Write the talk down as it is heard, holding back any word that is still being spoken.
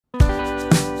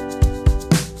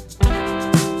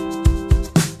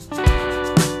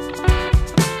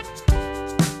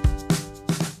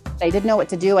I didn't know what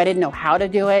to do. I didn't know how to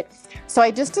do it. So I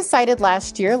just decided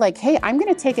last year, like, hey, I'm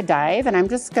going to take a dive and I'm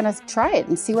just going to try it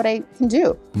and see what I can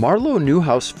do. Marlo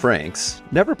Neuhaus-Franks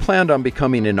never planned on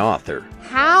becoming an author.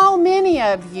 How many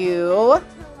of you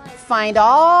find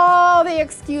all the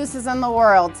excuses in the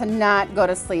world to not go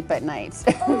to sleep at night?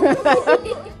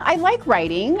 I like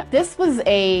writing. This was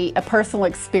a personal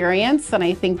experience, and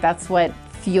I think that's what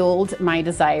fueled my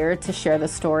desire to share the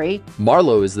story.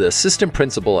 Marlo is the assistant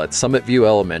principal at Summit View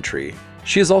Elementary.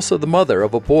 She is also the mother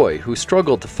of a boy who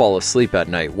struggled to fall asleep at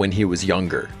night when he was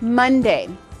younger. Monday.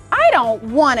 I don't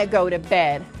want to go to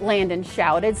bed, Landon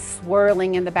shouted,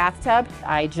 swirling in the bathtub.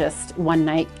 I just, one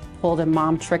night, pulled a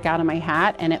mom trick out of my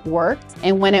hat and it worked.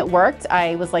 And when it worked,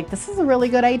 I was like, this is a really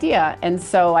good idea. And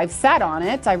so I've sat on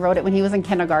it. I wrote it when he was in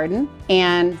kindergarten,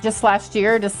 and just last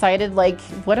year decided, like,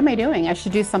 what am I doing? I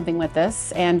should do something with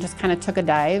this, and just kind of took a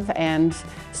dive and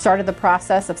started the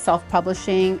process of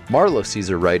self-publishing. Marlo sees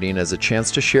her writing as a chance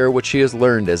to share what she has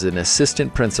learned as an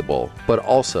assistant principal, but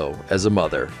also as a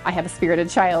mother. I have a spirited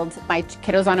child. My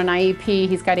kiddo's on an IEP.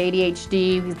 He's got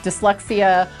ADHD,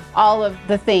 dyslexia, all of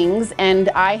the things, and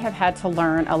I have had to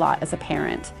learn a lot as a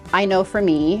parent. I know for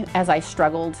me, as I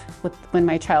struggled with when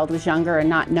my child was younger and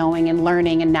not knowing and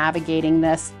learning and navigating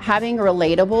this, having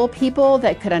relatable people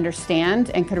that could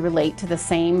understand and could relate to the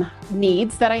same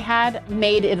needs that I had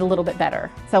made it a little bit better.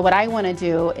 So what I want to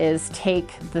do is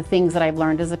take the things that I've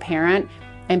learned as a parent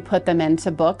and put them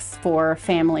into books for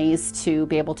families to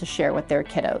be able to share with their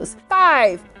kiddos.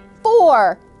 5,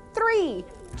 4, 3,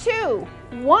 2,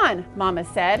 1, Mama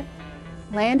said.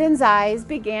 Landon's eyes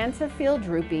began to feel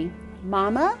droopy.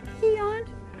 Mama, he yawned,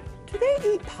 do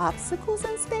they eat popsicles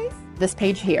in space? This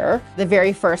page here, the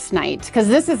very first night, because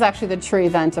this is actually the true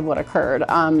event of what occurred,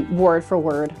 word for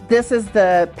word. This is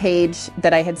the page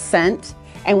that I had sent.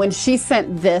 And when she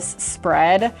sent this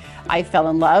spread, I fell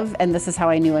in love, and this is how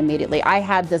I knew immediately. I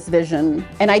had this vision,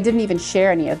 and I didn't even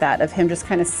share any of that, of him just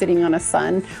kind of sitting on a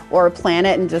sun or a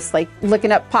planet and just like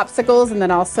looking up popsicles, and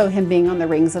then also him being on the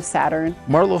rings of Saturn.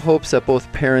 Marlo hopes that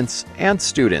both parents and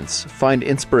students find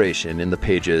inspiration in the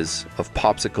pages of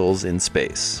Popsicles in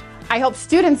Space. I hope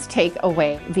students take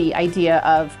away the idea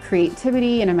of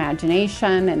creativity and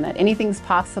imagination and that anything's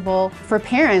possible. For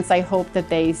parents, I hope that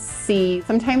they see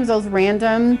sometimes those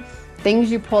random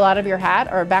things you pull out of your hat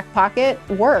or back pocket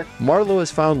work. Marlo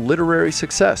has found literary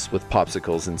success with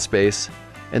Popsicles in Space,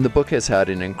 and the book has had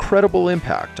an incredible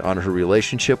impact on her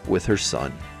relationship with her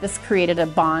son. This created a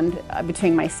bond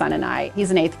between my son and I.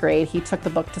 He's in 8th grade. He took the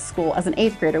book to school as an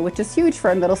 8th grader, which is huge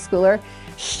for a middle schooler,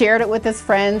 shared it with his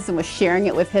friends and was sharing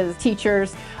it with his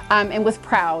teachers, and was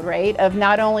proud, right, of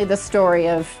not only the story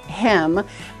of him,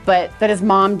 but that his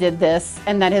mom did this,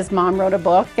 and that his mom wrote a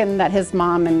book, and that his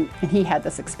mom and he had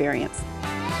this experience.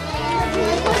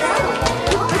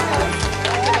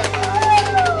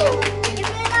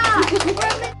 Give it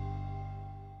up!